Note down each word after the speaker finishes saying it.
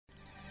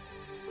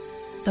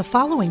The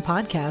following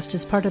podcast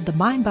is part of the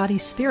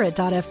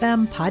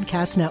MindBodySpirit.fm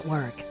podcast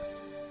network.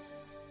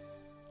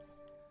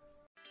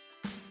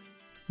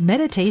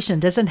 Meditation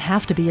doesn't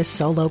have to be a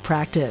solo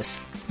practice.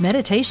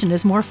 Meditation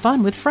is more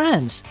fun with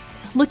friends.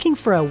 Looking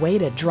for a way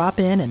to drop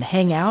in and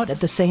hang out at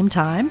the same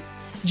time?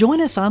 Join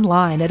us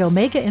online at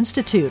Omega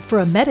Institute for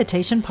a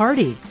meditation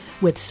party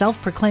with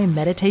self-proclaimed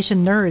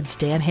meditation nerds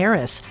Dan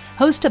Harris,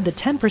 host of the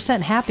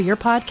 10% Happier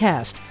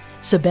podcast,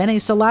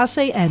 Sebene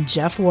Selassie, and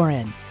Jeff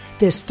Warren.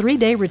 This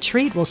 3-day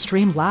retreat will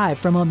stream live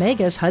from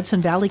Omega's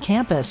Hudson Valley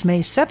campus May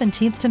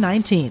 17th to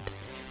 19th.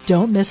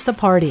 Don't miss the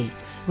party.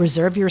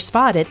 Reserve your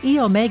spot at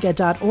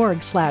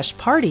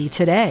eomega.org/party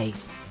today.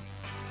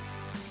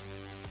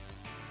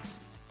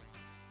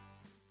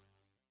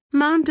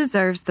 Mom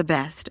deserves the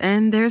best,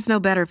 and there's no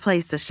better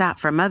place to shop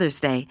for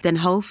Mother's Day than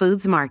Whole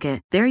Foods Market.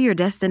 They're your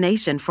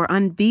destination for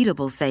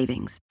unbeatable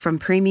savings, from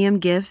premium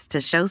gifts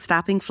to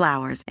show-stopping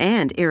flowers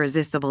and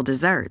irresistible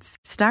desserts.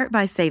 Start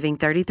by saving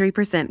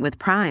 33% with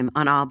Prime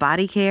on all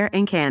body care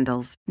and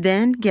candles.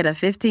 Then get a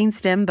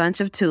 15-stem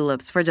bunch of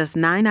tulips for just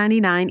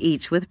 $9.99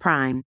 each with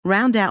Prime.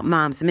 Round out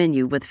Mom's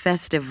menu with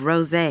festive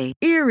rosé,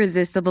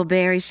 irresistible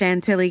berry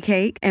chantilly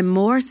cake, and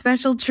more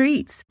special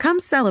treats. Come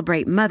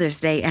celebrate Mother's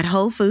Day at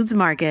Whole Foods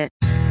Market.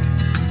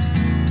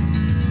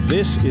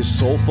 This is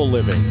Soulful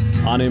Living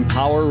on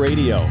Empower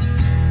Radio.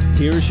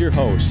 Here's your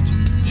host,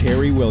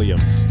 Terry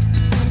Williams.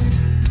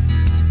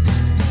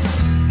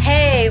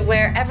 Hey,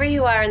 wherever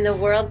you are in the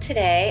world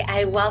today,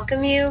 I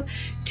welcome you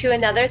to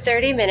another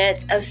 30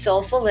 minutes of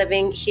Soulful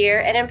Living here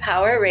at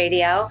Empower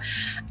Radio.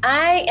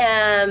 I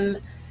am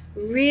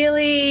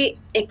really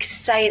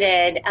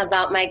excited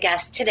about my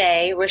guest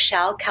today,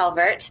 Rochelle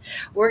Calvert.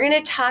 We're going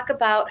to talk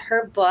about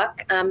her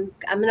book. I'm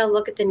going to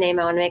look at the name.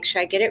 I want to make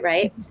sure I get it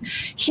right.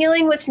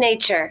 Healing with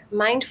Nature,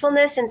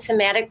 Mindfulness and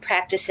Somatic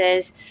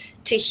Practices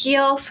to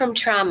Heal from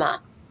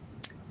Trauma.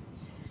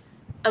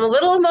 I'm a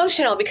little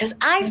emotional because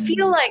I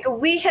feel like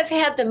we have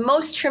had the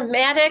most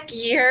traumatic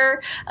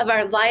year of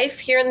our life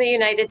here in the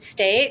United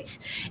States.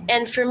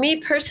 And for me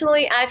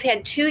personally, I've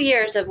had 2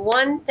 years of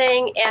one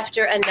thing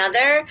after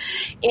another.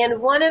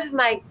 And one of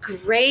my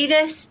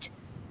greatest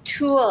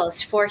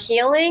tools for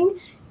healing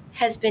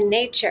has been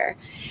nature.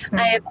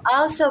 I have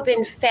also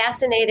been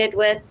fascinated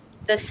with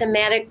the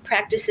somatic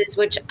practices,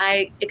 which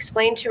I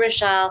explained to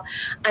Rochelle,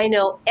 I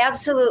know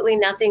absolutely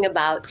nothing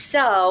about.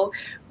 So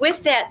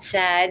with that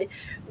said,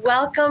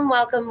 welcome,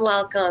 welcome,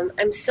 welcome.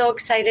 I'm so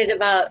excited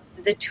about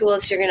the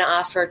tools you're going to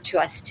offer to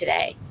us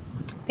today.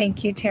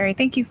 Thank you, Terry.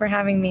 Thank you for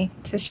having me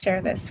to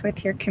share this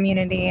with your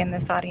community and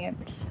this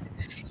audience.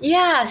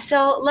 Yeah,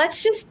 so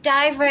let's just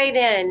dive right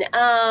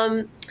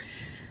in.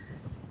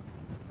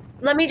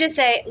 Let me just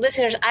say,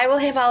 listeners, I will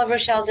have all of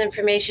Rochelle's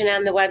information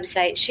on the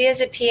website. She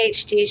has a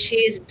PhD. She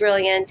is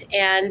brilliant.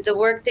 And the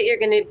work that you're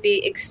going to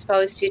be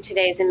exposed to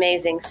today is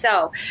amazing.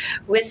 So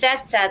with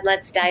that said,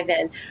 let's dive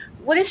in.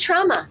 What is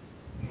trauma?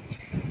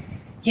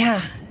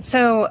 Yeah,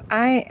 so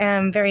I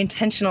am very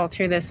intentional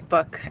through this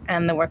book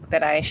and the work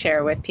that I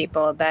share with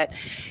people that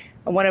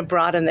I want to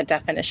broaden the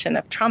definition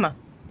of trauma.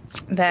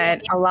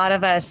 That a lot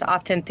of us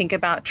often think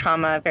about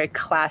trauma very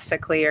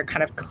classically or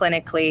kind of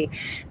clinically,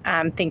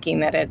 thinking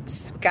that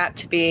it's got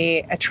to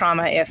be a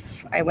trauma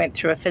if I went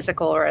through a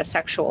physical or a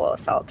sexual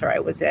assault, or I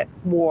was at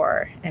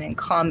war and in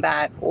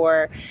combat,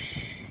 or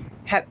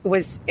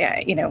was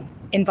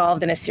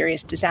involved in a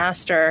serious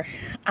disaster.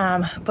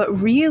 But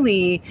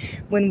really,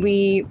 when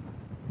we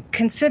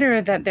consider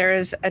that there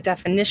is a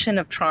definition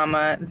of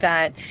trauma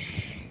that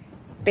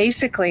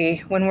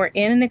basically when we're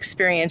in an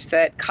experience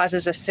that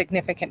causes us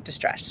significant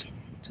distress.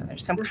 So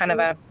there's some kind of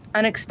a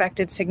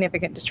unexpected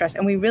significant distress,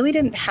 and we really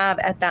didn't have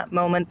at that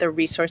moment the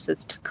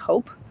resources to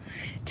cope,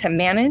 to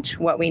manage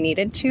what we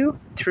needed to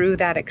through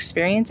that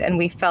experience. And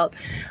we felt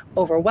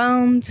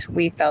overwhelmed.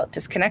 We felt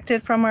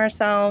disconnected from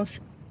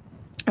ourselves.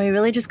 We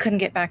really just couldn't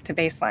get back to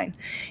baseline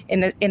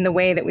in the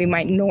way that we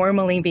might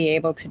normally be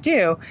able to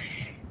do.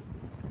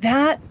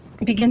 That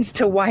begins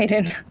to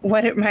widen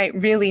what it might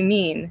really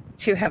mean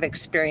to have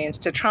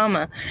experienced a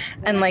trauma.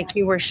 And like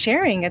you were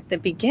sharing at the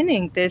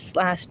beginning, this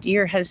last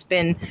year has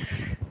been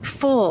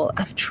full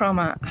of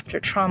trauma after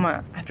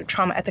trauma after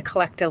trauma at the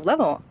collective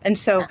level. And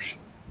so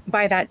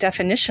by that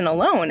definition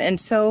alone.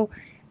 And so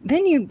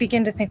then you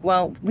begin to think,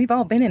 well, we've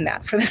all been in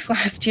that for this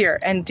last year.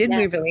 And did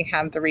we really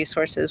have the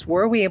resources?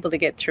 Were we able to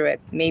get through it?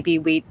 Maybe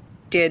we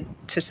did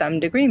to some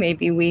degree.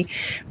 Maybe we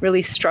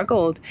really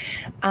struggled.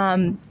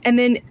 And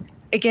then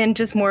again,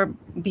 just more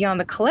beyond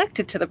the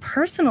collective to the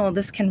personal,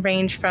 this can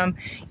range from,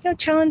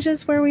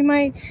 challenges where we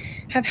might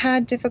have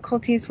had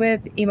difficulties with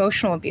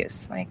emotional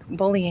abuse, like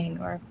bullying,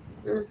 or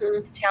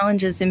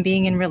challenges in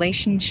being in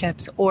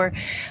relationships, or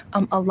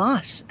a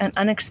loss, an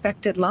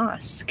unexpected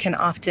loss can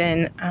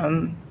often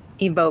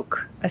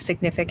evoke a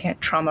significant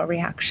trauma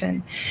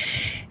reaction.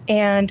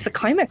 And the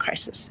climate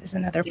crisis is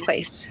another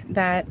place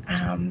that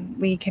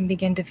we can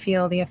begin to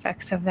feel the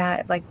effects of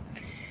that, like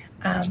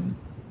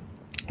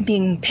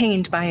being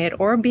pained by it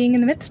or being in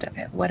the midst of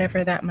it,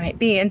 whatever that might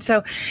be. And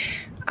so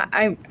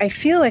I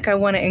feel like I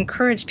want to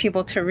encourage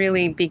people to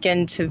really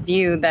begin to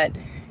view that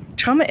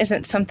trauma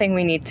isn't something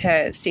we need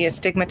to see as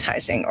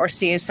stigmatizing or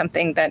see as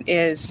something that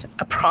is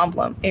a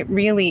problem. It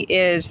really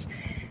is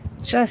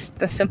just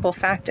the simple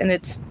fact, and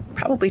it's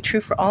probably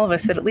true for all of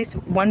us, that at least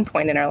at one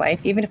point in our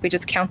life, even if we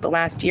just count the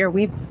last year,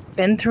 we've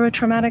been through a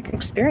traumatic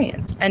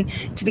experience, and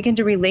to begin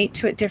to relate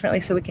to it differently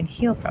so we can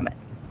heal from it.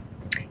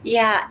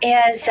 Yeah,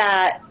 as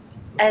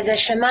a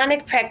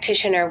shamanic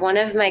practitioner, one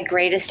of my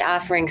greatest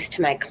offerings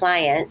to my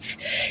clients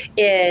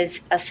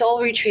is a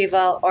soul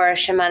retrieval or a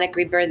shamanic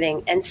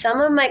rebirthing. And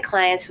some of my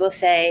clients will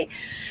say,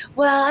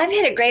 well, I've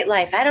had a great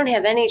life. I don't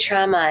have any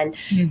trauma.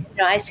 And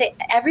I say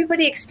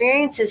everybody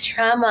experiences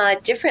trauma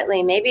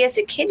differently. Maybe as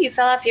a kid you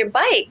fell off your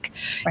bike,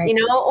 right.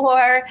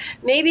 Or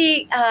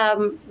maybe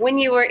when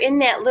you were in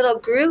that little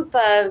group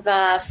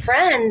of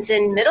friends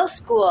in middle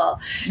school,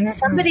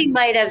 somebody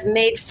might have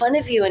made fun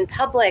of you in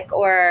public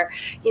or,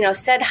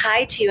 said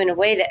hi to you in a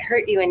way that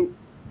hurt you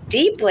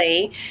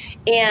deeply.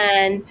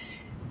 And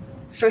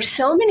for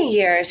so many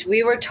years,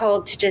 we were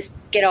told to just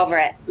get over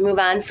it, move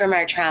on from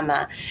our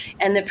trauma.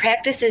 And the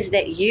practices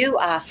that you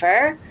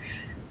offer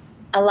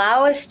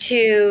allow us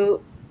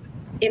to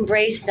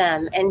embrace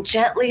them and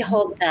gently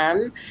hold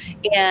them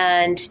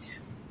and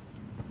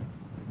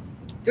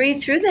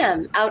breathe through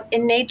them out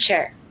in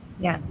nature.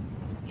 Yeah.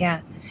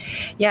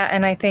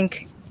 And I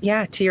think,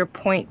 to your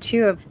point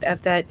too,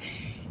 of that,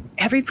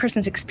 every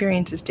person's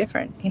experience is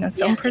different.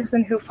 Some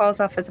person who falls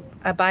off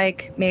a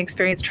bike may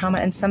experience trauma,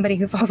 and somebody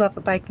who falls off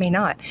a bike may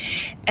not.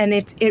 And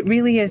it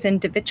really is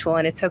individual,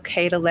 and it's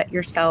okay to let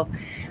yourself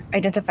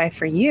identify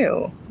for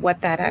you what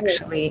that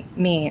actually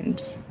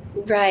means.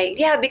 Right.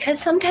 Yeah,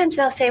 because sometimes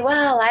they'll say,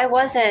 well, I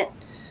wasn't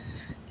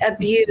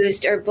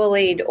abused or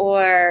bullied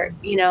or,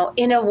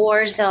 in a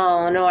war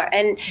zone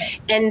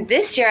and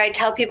this year I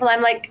tell people,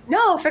 I'm like,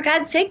 no, for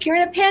God's sake, you're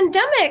in a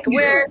pandemic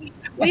where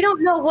we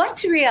don't know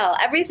what's real.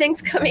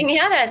 Everything's coming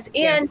at us.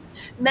 And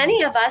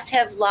many of us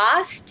have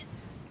lost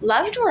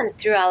loved ones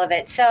through all of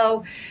it.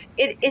 So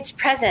it's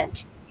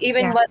present,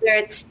 even whether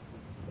it's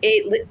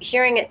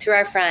hearing it through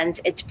our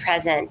friends, it's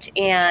present.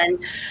 And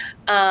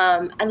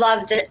I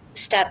love the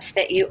steps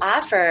that you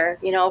offer,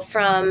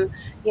 from,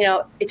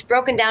 it's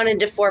broken down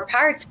into 4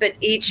 parts, but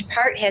each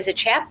part has a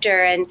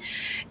chapter, and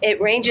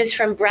it ranges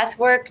from breath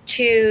work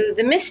to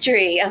the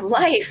mystery of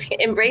life,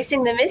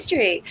 embracing the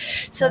mystery.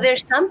 So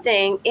there's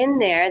something in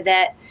there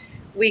that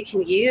we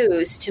can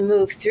use to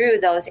move through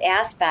those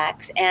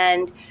aspects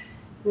and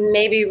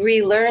maybe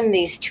relearn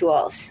these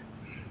tools.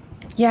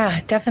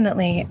 Yeah,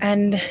 definitely.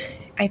 And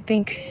I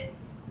think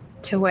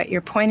to what you're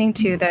pointing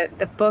to, that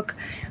the book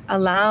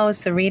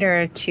allows the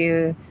reader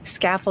to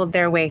scaffold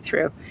their way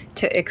through,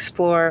 to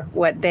explore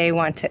what they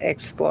want to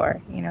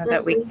explore,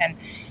 that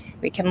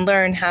we can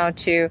learn how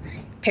to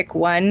pick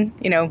one,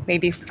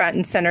 maybe front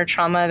and center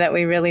trauma that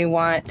we really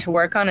want to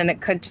work on. And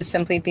it could just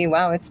simply be,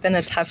 wow, it's been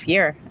a tough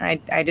year. I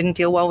didn't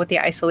deal well with the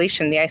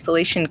isolation. The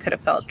isolation could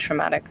have felt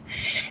traumatic.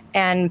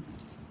 And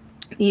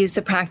use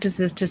the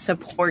practices to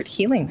support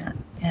healing that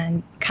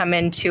and come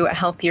into a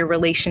healthier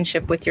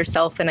relationship with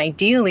yourself, and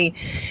ideally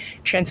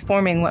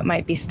transforming what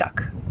might be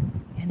stuck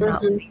and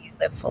not letting you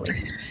live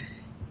fully.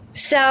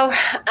 So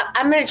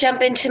I'm going to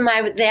jump into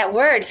that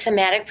word,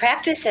 somatic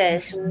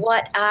practices.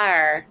 What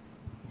are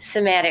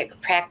somatic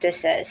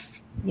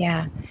practices?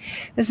 Yeah,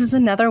 this is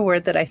another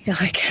word that I feel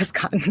like has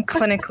gotten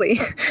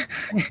clinically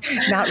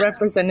not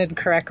represented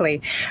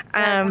correctly.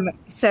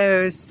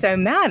 So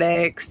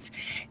somatics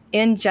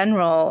in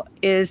general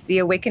is the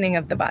awakening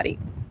of the body.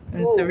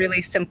 And it's a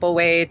really simple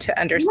way to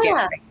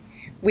understand it.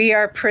 We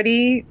are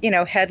pretty,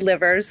 head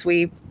livers.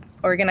 We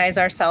organize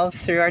ourselves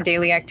through our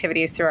daily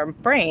activities, through our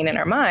brain and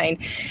our mind,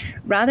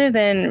 rather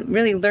than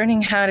really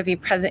learning how to be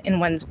present in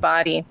one's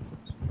body,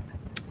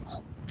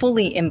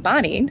 fully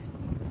embodied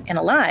and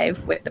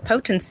alive with the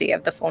potency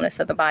of the fullness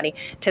of the body,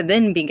 to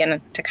then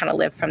begin to kind of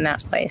live from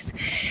that place.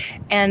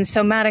 And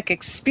somatic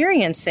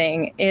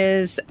experiencing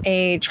is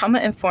a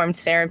trauma-informed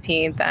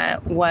therapy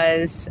that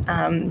was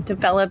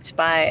developed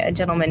by a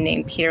gentleman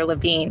named Peter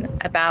Levine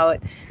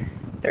about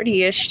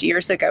 30-ish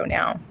years ago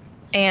now.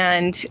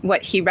 And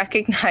what he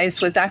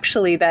recognized was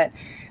actually that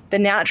the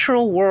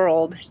natural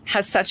world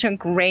has such a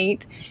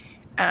great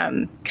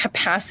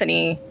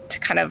capacity to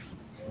kind of,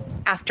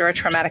 after a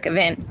traumatic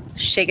event,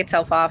 shake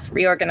itself off,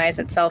 reorganize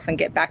itself, and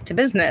get back to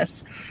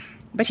business.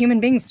 But human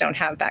beings don't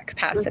have that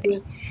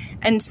capacity.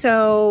 And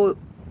so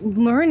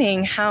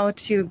learning how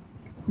to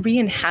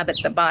re-inhabit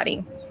the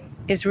body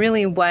is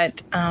really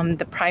what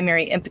the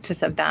primary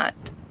impetus of that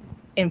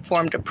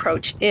informed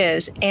approach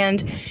is.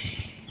 And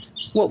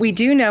what we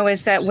do know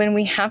is that when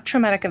we have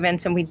traumatic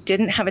events and we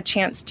didn't have a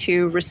chance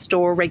to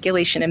restore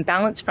regulation and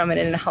balance from it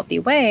in a healthy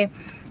way,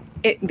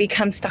 it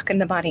becomes stuck in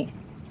the body.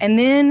 And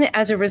then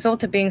as a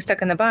result of being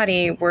stuck in the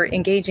body, we're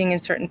engaging in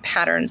certain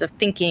patterns of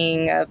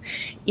thinking, of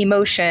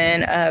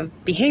emotion, of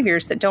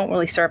behaviors that don't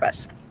really serve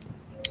us.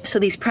 So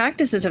these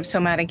practices of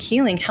somatic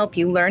healing help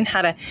you learn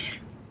how to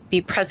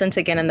be present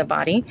again in the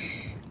body,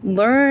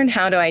 learn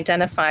how to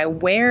identify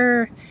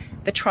where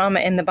the trauma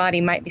in the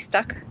body might be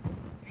stuck,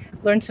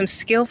 learn some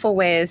skillful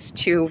ways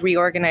to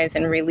reorganize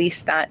and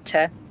release that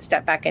to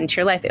step back into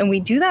your life. And we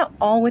do that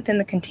all within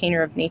the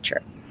container of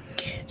nature.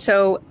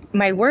 So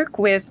my work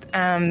with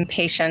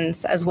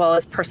patients, as well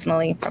as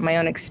personally from my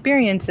own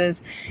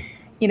experiences,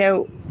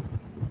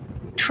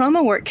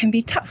 trauma work can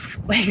be tough.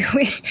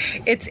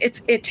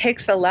 It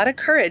takes a lot of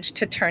courage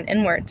to turn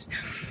inwards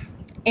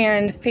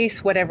and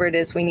face whatever it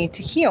is we need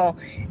to heal.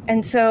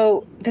 And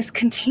so this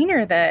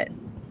container that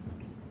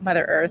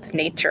Mother Earth,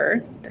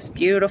 nature, this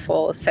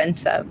beautiful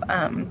sense of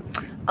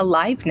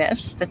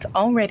aliveness that's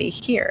already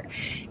here,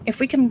 if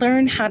we can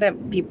learn how to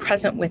be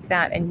present with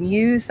that and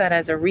use that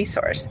as a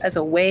resource, as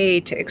a way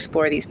to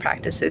explore these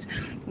practices,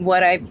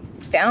 what I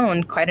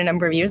found quite a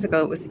number of years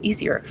ago, it was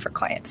easier for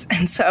clients.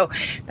 And so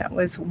that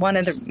was one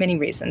of the many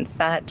reasons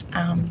that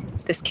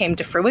this came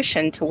to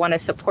fruition, to want to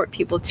support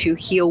people to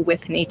heal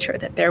with nature,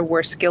 that there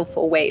were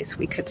skillful ways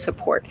we could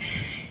support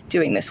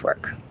doing this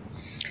work.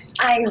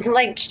 I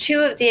liked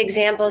two of the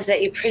examples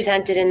that you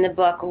presented in the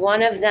book.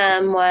 One of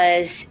them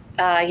was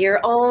your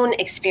own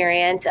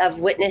experience of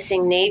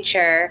witnessing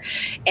nature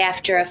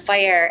after a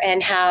fire,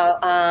 and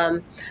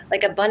how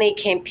like a bunny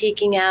came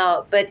peeking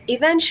out. But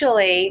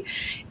eventually,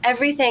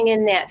 everything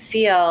in that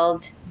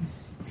field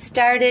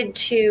started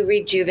to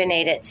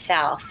rejuvenate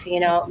itself.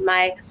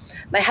 My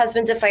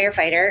husband's a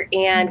firefighter,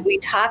 and we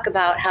talk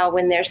about how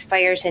when there's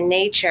fires in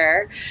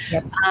nature,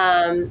 Yep.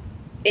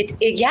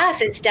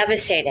 Yes, it's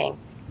devastating.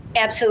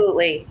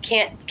 Absolutely.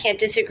 Can't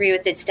disagree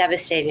with its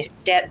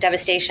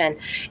devastation.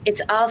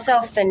 It's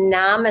also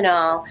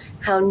phenomenal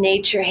how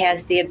nature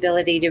has the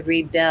ability to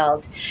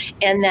rebuild,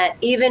 and that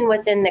even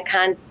within the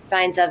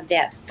confines of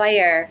that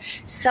fire,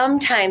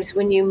 sometimes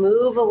when you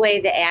move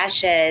away the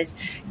ashes,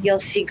 you'll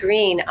see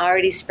green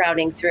already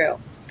sprouting through.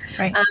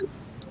 Right.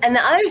 And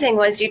the other thing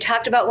was, you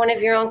talked about one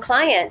of your own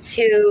clients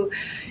who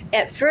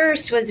at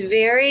first was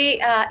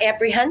very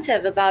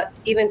apprehensive about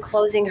even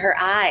closing her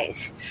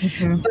eyes.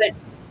 Mm-hmm. But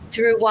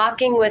through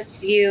walking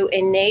with you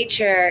in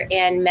nature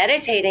and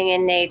meditating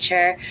in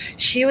nature,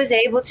 she was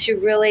able to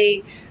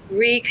really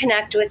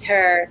reconnect with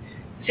her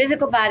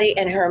physical body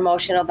and her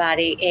emotional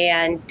body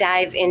and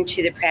dive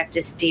into the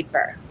practice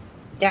deeper.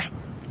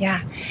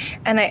 Yeah.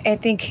 And I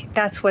think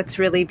that's what's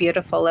really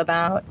beautiful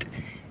about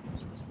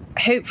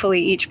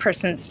hopefully each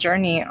person's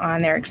journey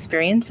on their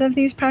experience of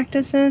these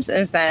practices,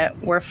 is that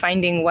we're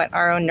finding what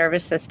our own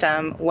nervous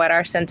system, what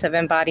our sense of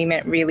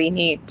embodiment really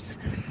needs.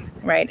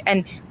 Right.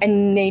 And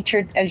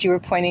nature, as you were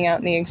pointing out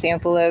in the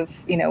example of,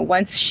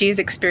 once she's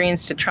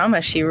experienced a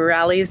trauma, she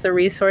rallies the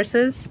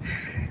resources,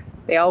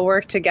 they all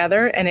work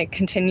together, and it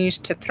continues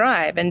to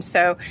thrive. And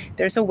so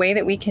there's a way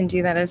that we can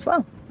do that as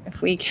well,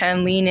 if we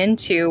can lean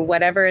into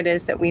whatever it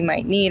is that we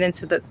might need. And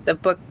so the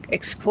book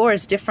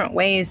explores different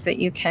ways that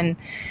you can,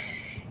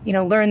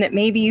 learn that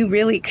maybe you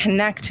really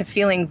connect to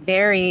feeling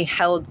very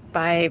held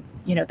by,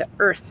 the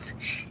earth.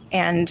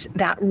 And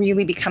that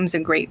really becomes a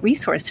great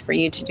resource for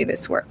you to do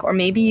this work. Or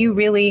maybe you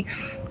really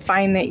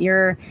find that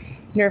your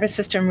nervous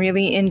system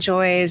really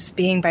enjoys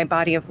being by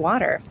body of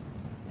water.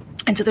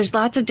 And so there's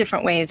lots of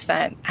different ways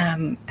that,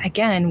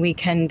 again, we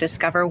can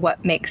discover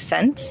what makes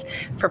sense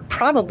for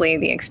probably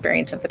the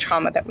experience of the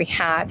trauma that we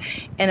had,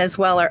 and as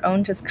well our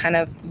own just kind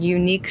of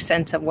unique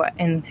sense of what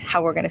and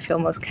how we're going to feel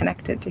most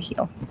connected to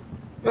heal.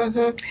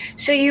 Mm-hmm.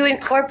 So you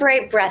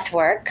incorporate breath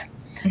work,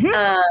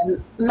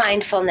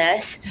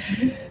 mindfulness.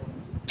 Mm-hmm.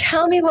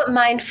 Tell me what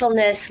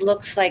mindfulness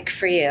looks like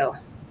for you.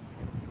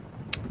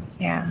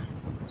 Yeah.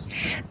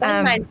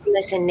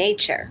 Mindfulness in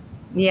nature.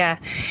 Yeah.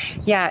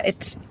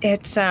 It's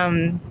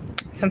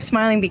so I'm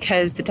smiling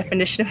because the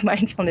definition of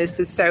mindfulness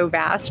is so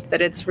vast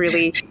that it's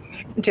really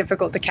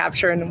difficult to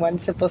capture in one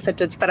simple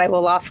sentence, but I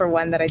will offer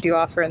one that I do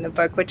offer in the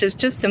book, which is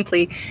just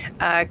simply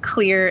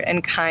clear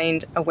and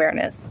kind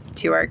awareness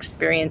to our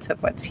experience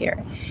of what's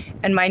here.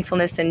 And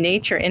mindfulness in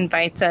nature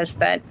invites us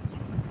that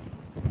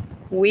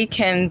we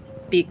can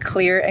be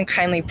clear and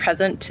kindly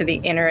present to the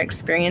inner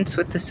experience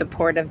with the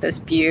support of this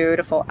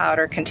beautiful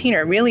outer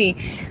container. Really,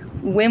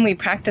 when we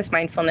practice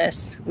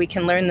mindfulness, we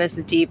can learn this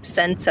deep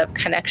sense of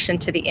connection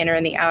to the inner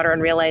and the outer and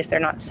realize they're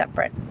not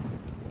separate.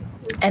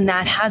 And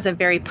that has a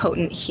very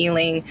potent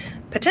healing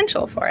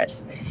potential for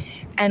us.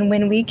 And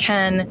when we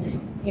can,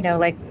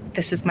 like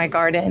this is my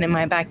garden in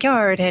my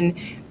backyard, and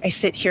I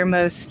sit here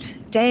most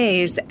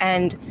days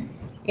and,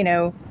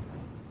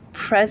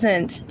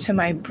 present to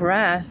my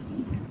breath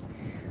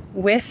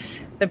with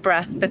the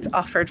breath that's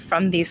offered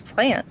from these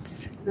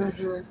plants,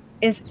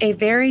 is a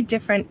very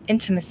different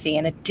intimacy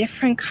and a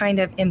different kind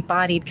of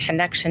embodied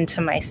connection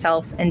to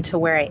myself and to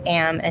where I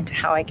am and to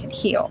how I can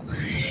heal,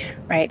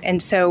 right?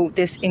 And so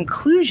this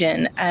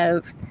inclusion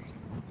of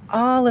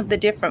all of the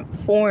different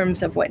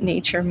forms of what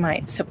nature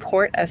might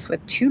support us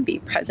with to be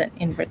present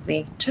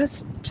inwardly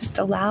just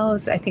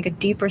allows, I think, a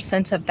deeper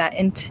sense of that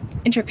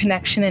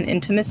interconnection and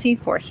intimacy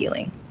for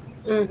healing.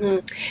 Mm-hmm.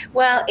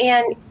 Well,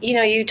 and,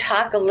 you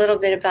talk a little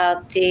bit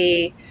about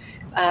the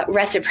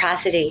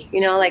reciprocity,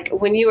 like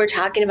when you were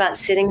talking about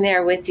sitting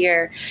there with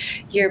your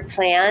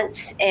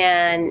plants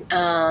and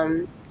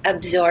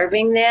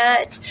absorbing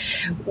that,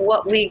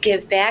 what we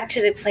give back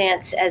to the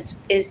plants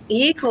is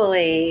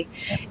equally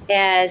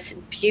as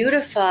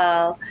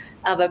beautiful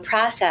of a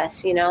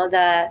process.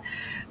 The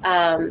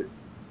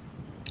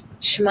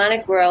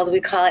shamanic world, we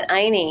call it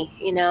Ayni,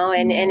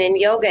 and in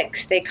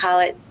yogics, they call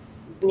it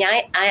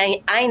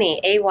Ayni,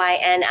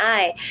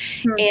 Ayni.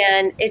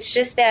 And it's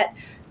just that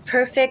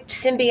perfect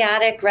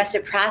symbiotic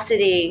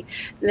reciprocity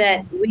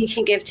that we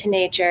can give to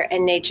nature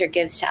and nature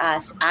gives to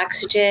us.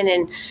 Oxygen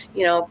and,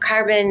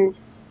 carbon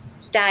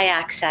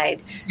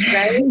dioxide,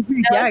 right?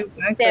 Yeah,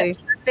 exactly. That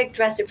perfect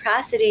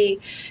reciprocity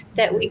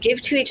that we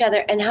give to each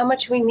other and how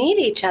much we need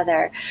each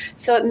other.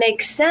 So it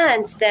makes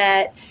sense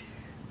that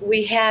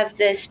we have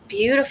this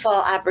beautiful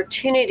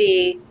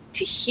opportunity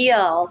to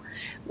heal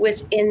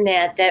within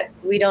that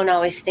we don't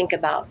always think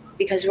about,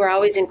 because we're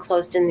always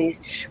enclosed in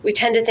these. We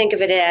tend to think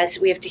of it as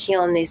we have to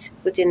heal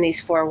within these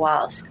four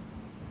walls.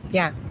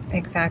 Yeah,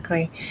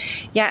 exactly.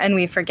 Yeah, and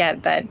we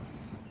forget that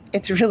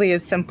it's really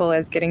as simple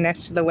as getting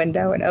next to the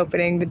window and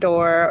opening the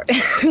door.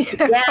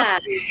 Yeah.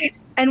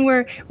 And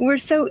we're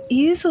so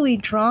easily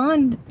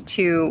drawn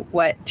to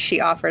what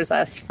she offers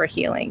us for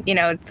healing.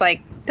 It's like,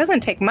 it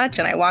doesn't take much,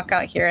 and I walk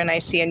out here and I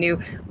see a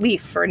new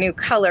leaf or a new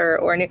color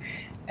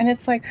and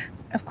it's like,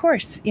 of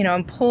course,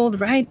 I'm pulled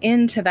right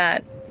into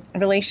that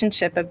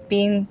relationship of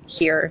being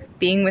here,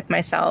 being with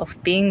myself,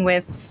 being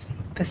with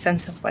the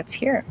sense of what's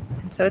here.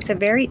 And so it's a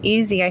very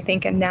easy, I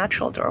think, a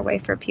natural doorway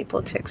for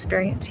people to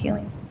experience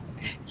healing.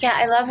 Yeah,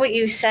 I love what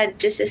you said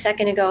just a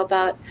second ago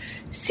about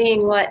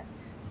seeing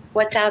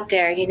what's out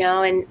there,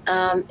 and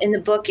in the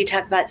book you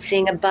talk about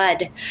seeing a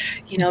bud,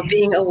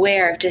 being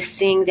aware of just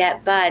seeing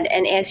that bud.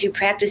 And as you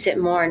practice it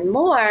more and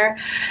more,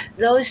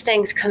 those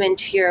things come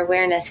into your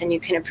awareness and you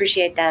can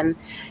appreciate them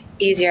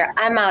easier.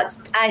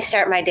 I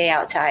start my day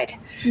outside.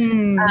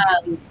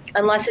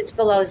 Unless it's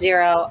below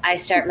zero, I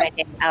start my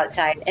day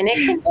outside. And it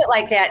can get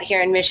like that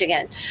here in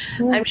Michigan.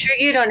 I'm sure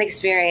you don't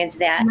experience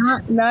that.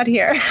 Not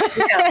here.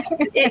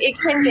 It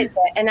can get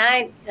that. And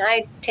I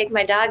take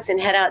my dogs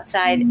and head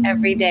outside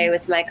every day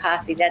with my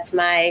coffee. That's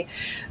my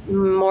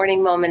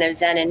morning moment of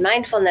Zen and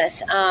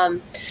mindfulness.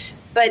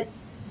 But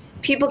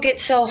people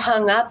get so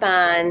hung up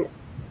on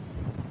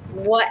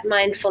what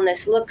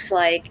mindfulness looks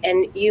like,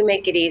 and you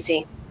make it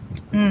easy.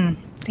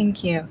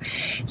 Thank you.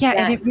 Yeah,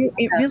 and it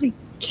really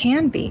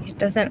can be. It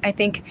doesn't, I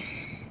think,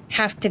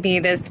 have to be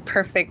this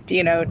perfect,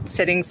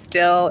 sitting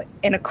still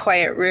in a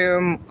quiet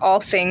room, all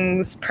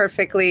things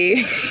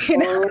perfectly, Which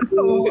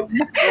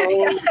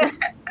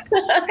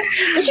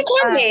it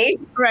can be.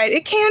 Right.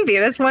 It can be.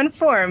 That's one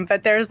form.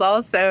 But there's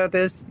also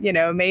this,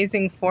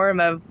 amazing form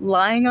of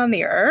lying on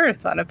the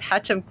earth on a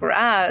patch of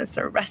grass,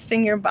 or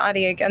resting your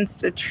body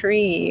against a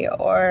tree,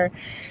 or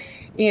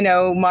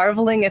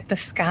marveling at the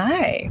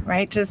sky,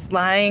 right? Just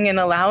lying and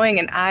allowing,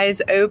 and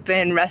eyes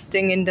open,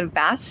 resting into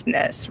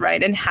vastness,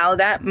 right? And how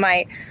that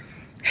might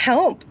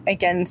help,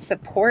 again,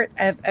 support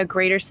a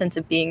greater sense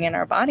of being in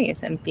our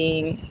bodies and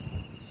being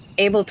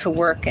able to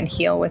work and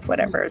heal with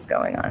whatever is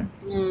going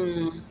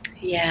on.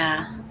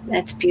 Yeah,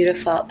 that's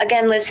beautiful.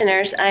 Again,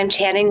 listeners, I'm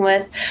chatting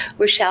with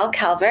Rochelle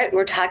Calvert.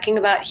 We're talking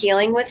about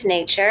healing with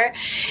nature,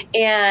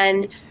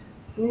 and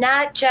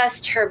not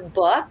just her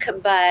book,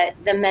 but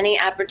the many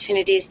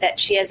opportunities that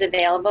she has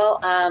available.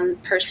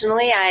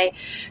 Personally, I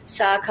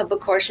saw a couple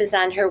courses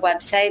on her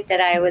website that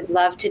I would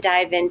love to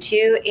dive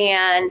into.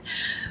 And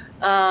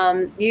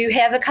you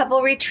have a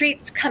couple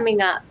retreats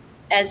coming up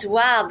as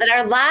well that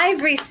are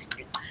live in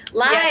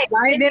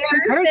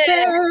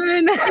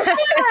person.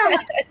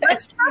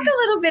 Let's talk a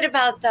little bit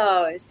about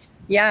those.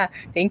 Yeah,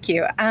 thank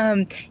you.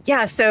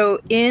 So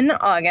in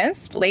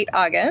August, late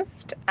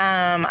August,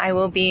 I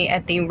will be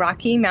at the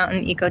Rocky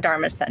Mountain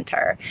Eco-Dharma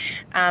Center.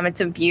 It's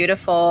a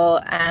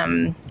beautiful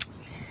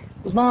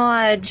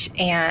lodge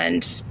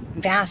and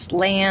vast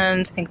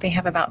land. I think they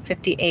have about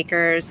 50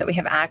 acres that we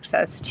have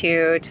access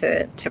to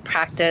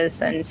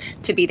practice and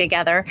to be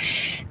together.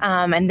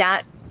 And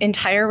that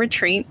entire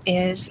retreat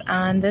is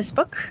on this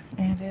book.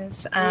 It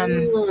is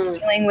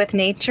healing with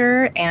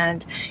nature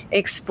and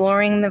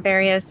exploring the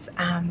various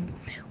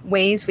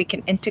ways we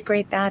can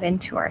integrate that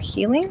into our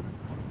healing.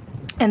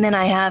 And then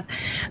I have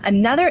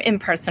another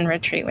in-person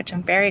retreat, which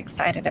I'm very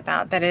excited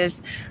about, that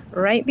is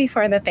right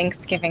before the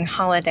Thanksgiving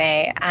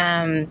holiday,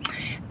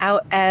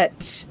 out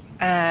at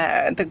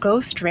the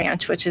Ghost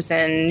Ranch, which is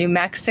in New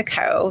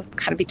Mexico,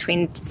 kind of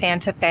between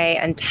Santa Fe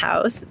and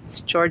Taos.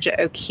 It's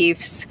Georgia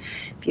O'Keeffe's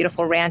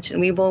beautiful ranch,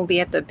 and we will be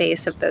at the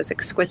base of those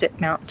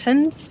exquisite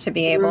mountains to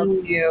be able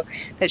to,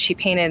 that she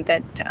painted,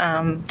 that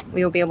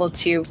we will be able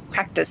to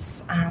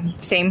practice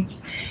same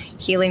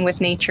healing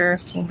with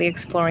nature. We'll be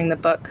exploring the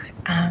book.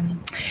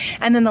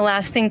 And then the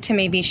last thing to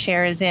maybe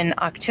share is in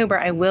October,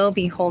 I will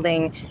be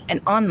holding an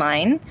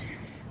online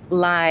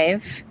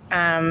live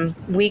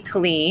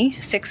weekly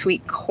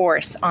 6-week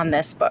course on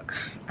this book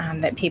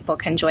that people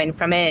can join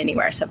from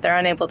anywhere. So if they're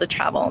unable to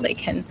travel, they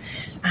can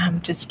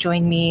just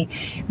join me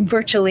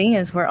virtually,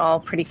 as we're all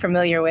pretty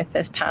familiar with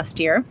this past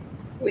year.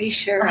 We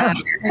sure are.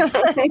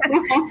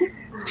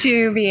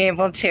 to be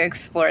able to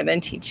explore the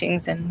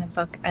teachings in the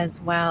book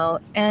as well.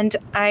 And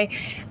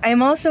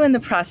I'm also in the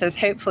process,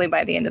 hopefully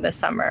by the end of the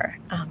summer,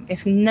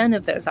 if none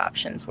of those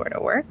options were to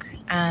work,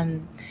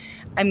 I'm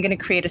going to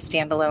create a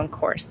standalone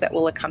course that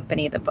will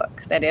accompany the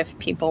book, that if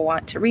people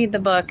want to read the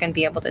book and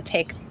be able to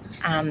take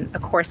a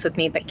course with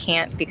me but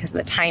can't because of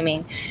the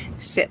timing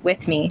sit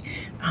with me,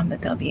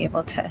 that they'll be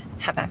able to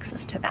have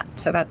access to that.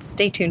 So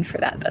stay tuned for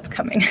that. That's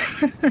coming.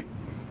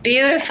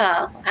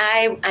 Beautiful.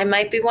 I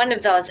might be one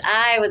of those.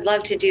 I would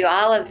love to do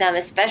all of them,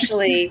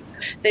 especially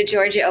the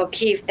Georgia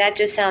O'Keeffe. That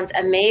just sounds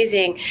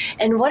amazing.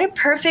 And what a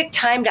perfect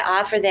time to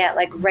offer that,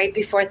 like right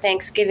before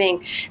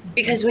Thanksgiving,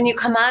 because when you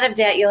come out of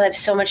that, you'll have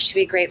so much to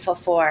be grateful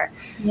for.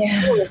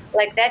 Yeah.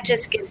 Like that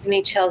just gives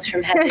me chills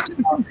from head to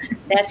toe.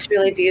 That's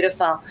really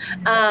beautiful.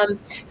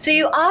 So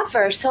you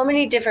offer so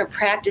many different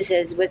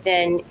practices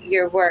within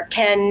your work.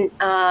 Do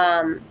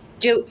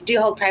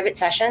you hold private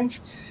sessions?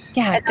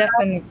 Yeah,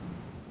 definitely.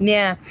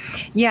 Yeah.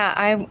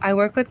 I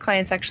work with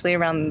clients actually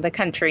around the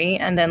country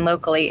and then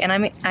locally. And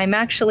I'm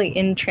actually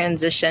in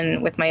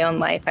transition with my own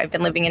life. I've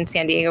been living in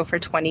San Diego for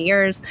 20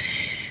 years,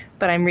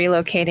 but I'm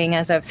relocating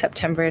as of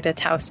September to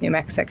Taos, New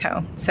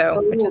Mexico. So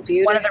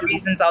one of the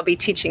reasons I'll be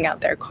teaching out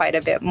there quite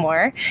a bit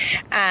more.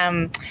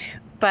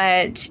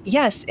 But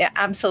yes,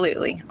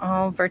 absolutely.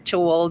 All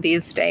virtual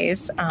these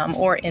days,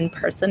 or in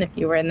person if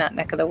you were in that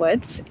neck of the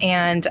woods.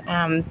 And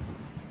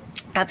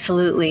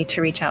absolutely to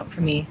reach out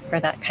for me for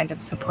that kind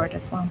of support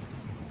as well.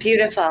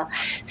 Beautiful.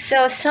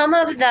 So some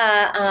of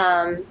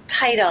the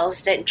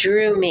titles that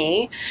drew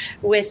me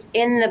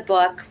within the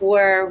book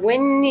were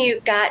when you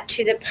got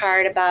to the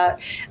part about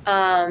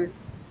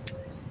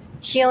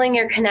healing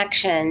your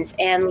connections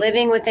and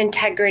living with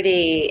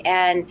integrity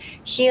and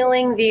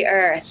healing the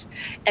earth.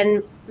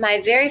 And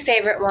my very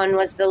favorite one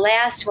was the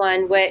last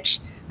one,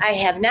 which I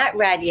have not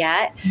read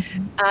yet,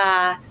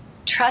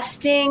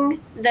 Trusting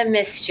the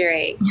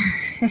Mystery.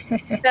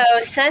 So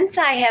since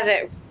I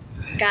haven't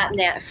gotten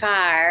that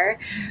far,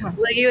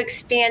 will you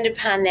expand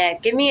upon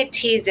that? Give me a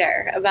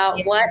teaser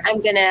about what I'm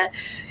going to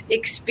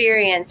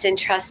experience in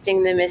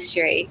Trusting the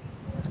Mystery.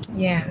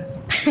 Yeah.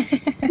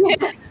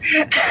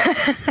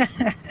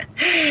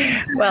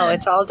 Well,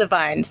 it's all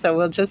divine, so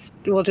we'll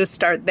just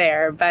start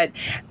there. But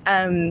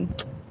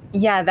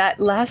that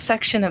last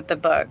section of the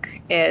book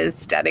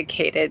is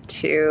dedicated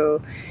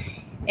to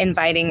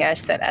inviting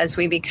us that as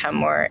we become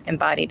more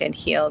embodied and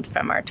healed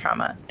from our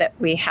trauma, that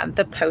we have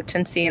the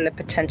potency and the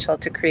potential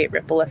to create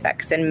ripple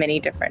effects in many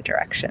different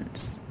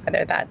directions,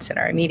 whether that's in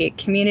our immediate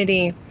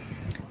community,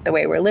 the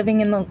way we're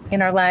living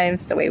in our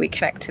lives, the way we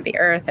connect to the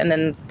earth. And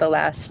then the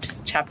last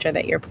chapter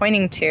that you're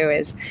pointing to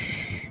is,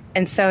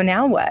 and so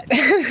now what?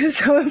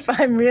 So if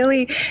I'm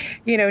really,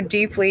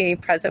 deeply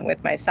present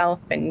with myself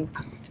and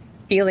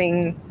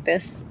feeling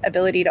this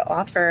ability to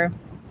offer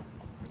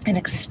and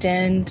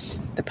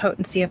extend the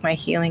potency of my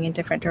healing in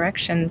different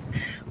directions,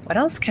 what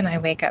else can I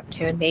wake up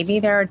to? And maybe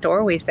there are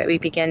doorways that we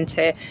begin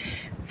to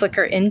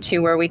flicker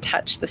into where we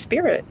touch the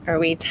spirit, or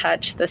we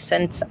touch the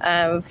sense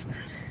of,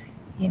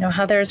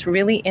 how there's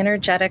really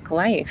energetic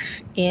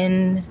life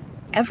in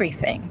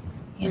everything,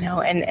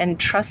 and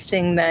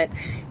trusting that,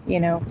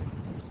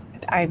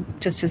 I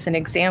just as an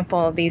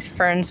example, these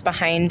ferns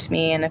behind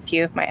me and a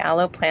few of my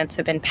aloe plants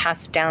have been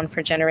passed down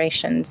for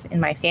generations in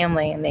my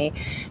family, and they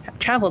have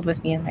traveled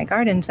with me in my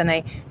gardens. And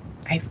I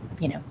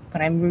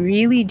when I'm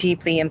really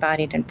deeply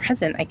embodied and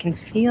present, I can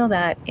feel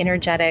that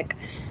energetic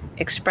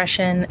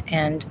expression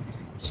and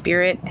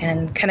spirit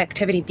and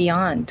connectivity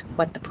beyond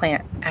what the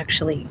plant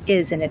actually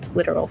is in its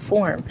literal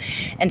form.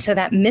 And so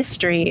that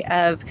mystery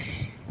of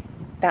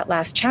that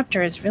last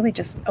chapter is really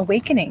just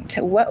awakening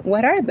to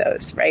what are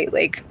those, right?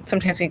 Like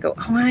sometimes we go,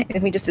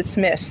 and we just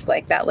dismiss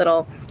like that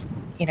little,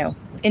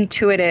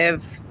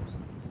 intuitive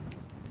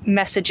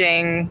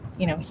messaging,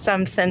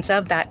 some sense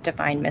of that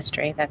divine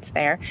mystery that's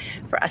there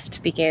for us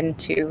to begin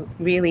to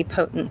really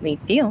potently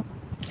feel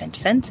and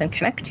sense and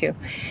connect to.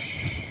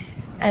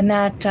 And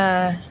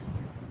that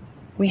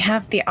we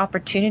have the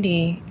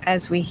opportunity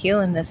as we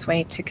heal in this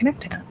way to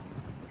connect to that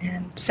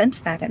and sense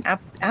that and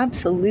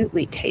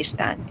absolutely taste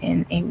that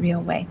in a real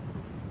way.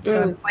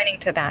 So I'm pointing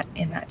to that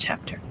in that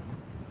chapter.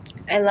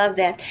 I love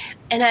that.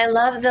 And I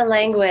love the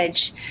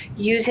language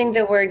using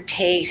the word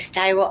taste.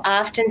 I will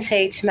often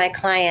say to my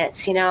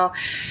clients,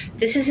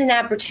 this is an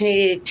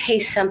opportunity to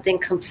taste something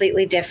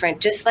completely different,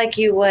 just like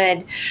you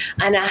would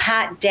on a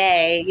hot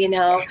day,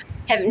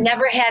 have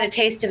never had a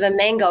taste of a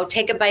mango,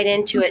 take a bite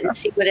into it and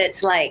see what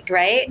it's like,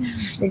 right?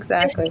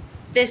 Exactly.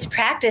 This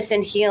practice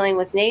in healing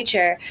with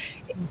nature,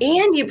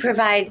 and you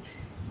provide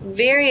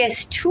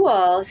various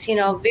tools,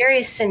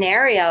 various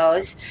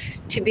scenarios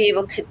to be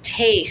able to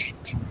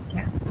taste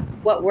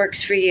what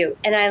works for you.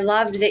 And I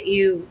loved that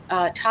you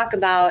talk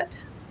about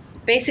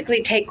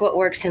basically take what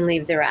works and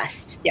leave the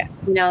rest. Yeah.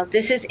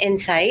 This is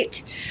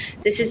insight.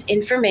 This is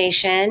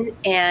information.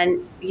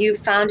 And you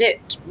found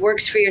it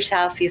works for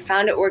yourself. You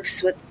found it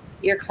works with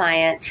your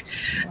clients.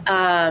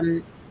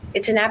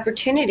 It's an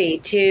opportunity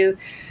to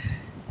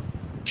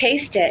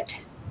taste it,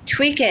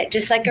 tweak it,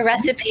 just like a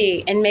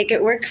recipe, and make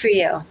it work for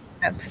you.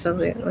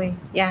 Absolutely.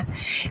 Yeah.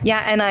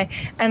 Yeah.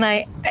 And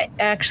I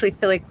actually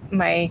feel like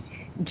my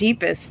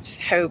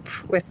deepest hope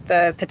with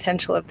the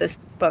potential of this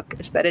book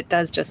is that it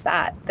does just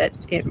that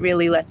it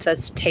really lets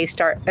us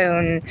taste our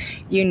own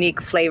unique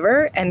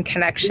flavor and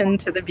connection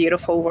to the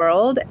beautiful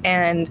world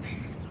and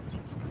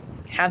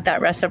have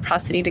that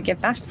reciprocity to give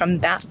back from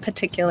that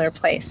particular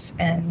place,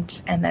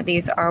 and that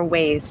these are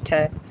ways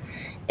to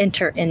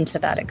enter into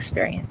that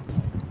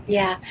experience.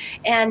 Yeah.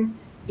 And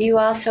you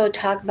also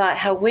talk about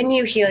how when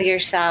you heal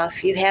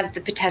yourself, you have the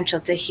potential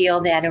to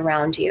heal that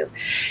around you.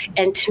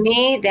 And to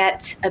me,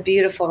 that's a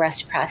beautiful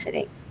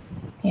reciprocity.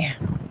 Yeah.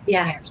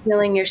 Yeah.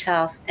 Healing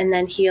yourself and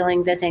then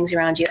healing the things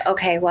around you.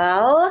 Okay,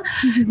 well,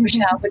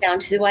 Rochelle, we're down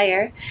to the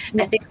wire.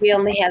 I think we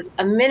only have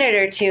a minute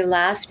or two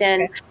left.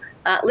 And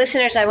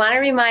listeners, I want to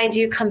remind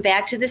you, come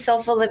back to the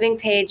Soulful Living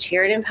page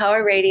here at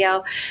Empower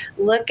Radio.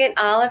 Look at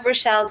all of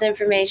Rochelle's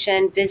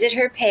information. Visit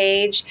her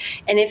page.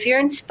 And if you're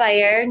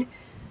inspired,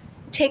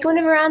 take one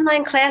of her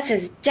online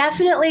classes.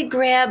 Definitely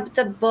grab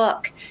the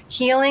book,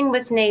 Healing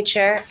with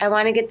Nature. I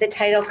want to get the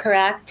title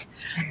correct.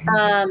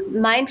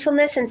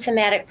 Mindfulness and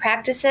Somatic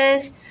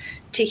Practices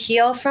to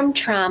Heal from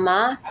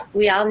Trauma.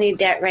 We all need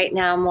that right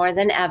now more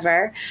than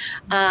ever.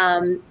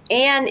 And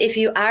if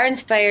you are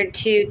inspired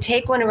to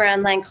take one of our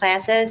online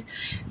classes,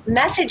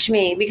 message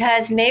me,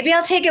 because maybe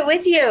I'll take it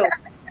with you,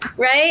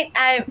 right?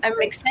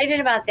 I'm excited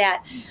about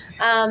that.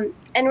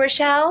 And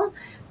Rochelle,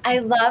 I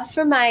love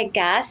for my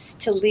guests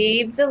to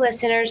leave the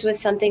listeners with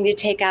something to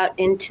take out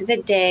into the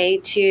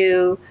day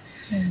to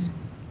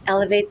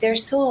elevate their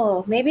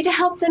soul, maybe to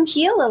help them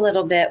heal a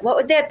little bit. What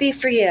would that be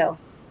for you?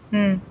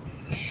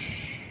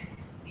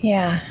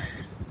 Yeah.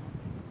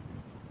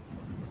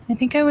 I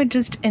think I would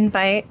just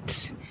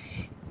invite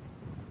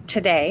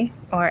today,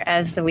 or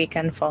as the week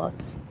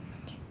unfolds,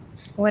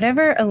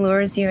 whatever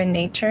allures you in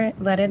nature,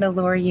 let it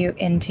allure you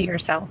into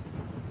yourself.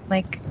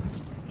 Like,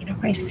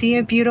 if I see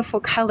a beautiful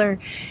color,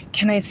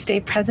 can I stay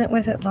present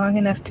with it long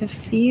enough to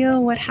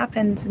feel what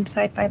happens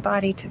inside my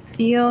body, to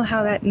feel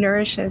how that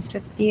nourishes, to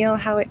feel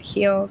how it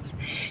heals,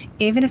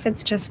 even if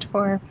it's just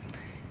for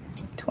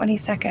 20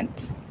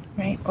 seconds,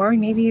 right? Or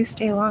maybe you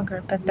stay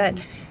longer, but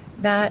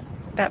that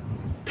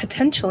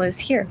potential is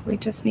here. We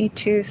just need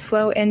to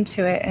slow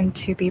into it and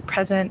to be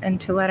present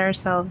and to let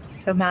ourselves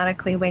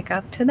somatically wake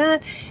up to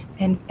that.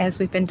 And as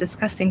we've been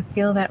discussing,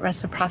 feel that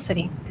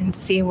reciprocity and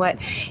see what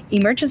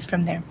emerges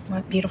from there.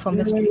 What beautiful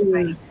mysteries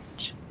might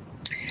emerge.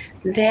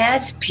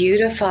 That's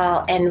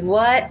beautiful. And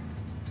what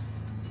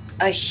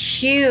a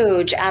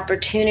huge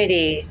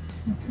opportunity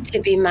to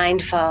be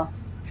mindful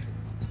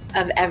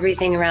of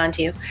everything around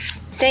you.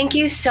 Thank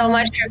you so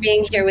much for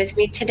being here with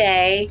me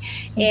today.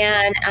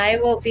 And I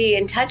will be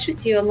in touch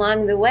with you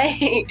along the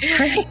way.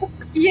 Great.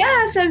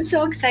 Yes, I'm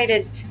so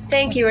excited.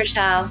 Thank you,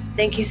 Rochelle.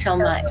 Thank you so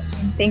much.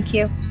 Thank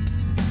you.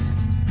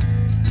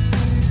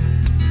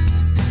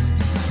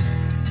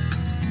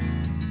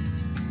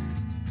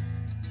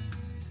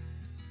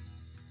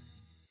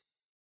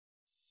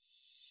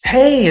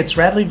 Hey, it's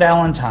Radleigh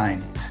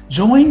Valentine.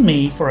 Join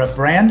me for a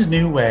brand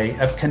new way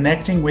of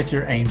connecting with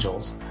your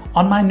angels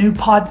on my new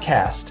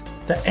podcast,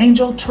 The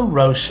Angel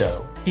Tarot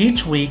Show.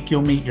 Each week,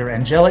 you'll meet your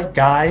angelic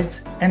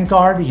guides and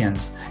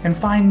guardians and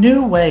find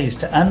new ways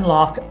to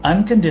unlock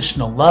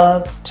unconditional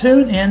love,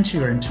 tune into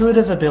your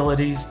intuitive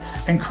abilities,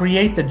 and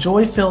create the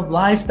joy-filled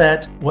life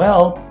that,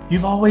 well,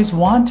 you've always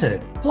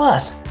wanted.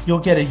 Plus, you'll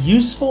get a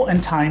useful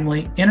and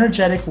timely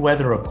energetic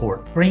weather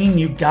report, bringing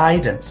you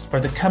guidance for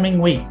the coming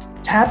week.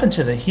 Tap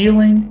into the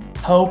healing,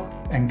 hope,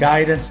 and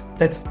guidance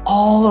that's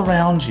all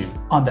around you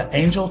on The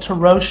Angel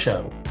Tarot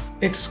Show,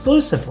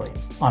 exclusively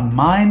on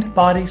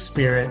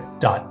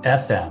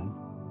mindbodyspirit.fm.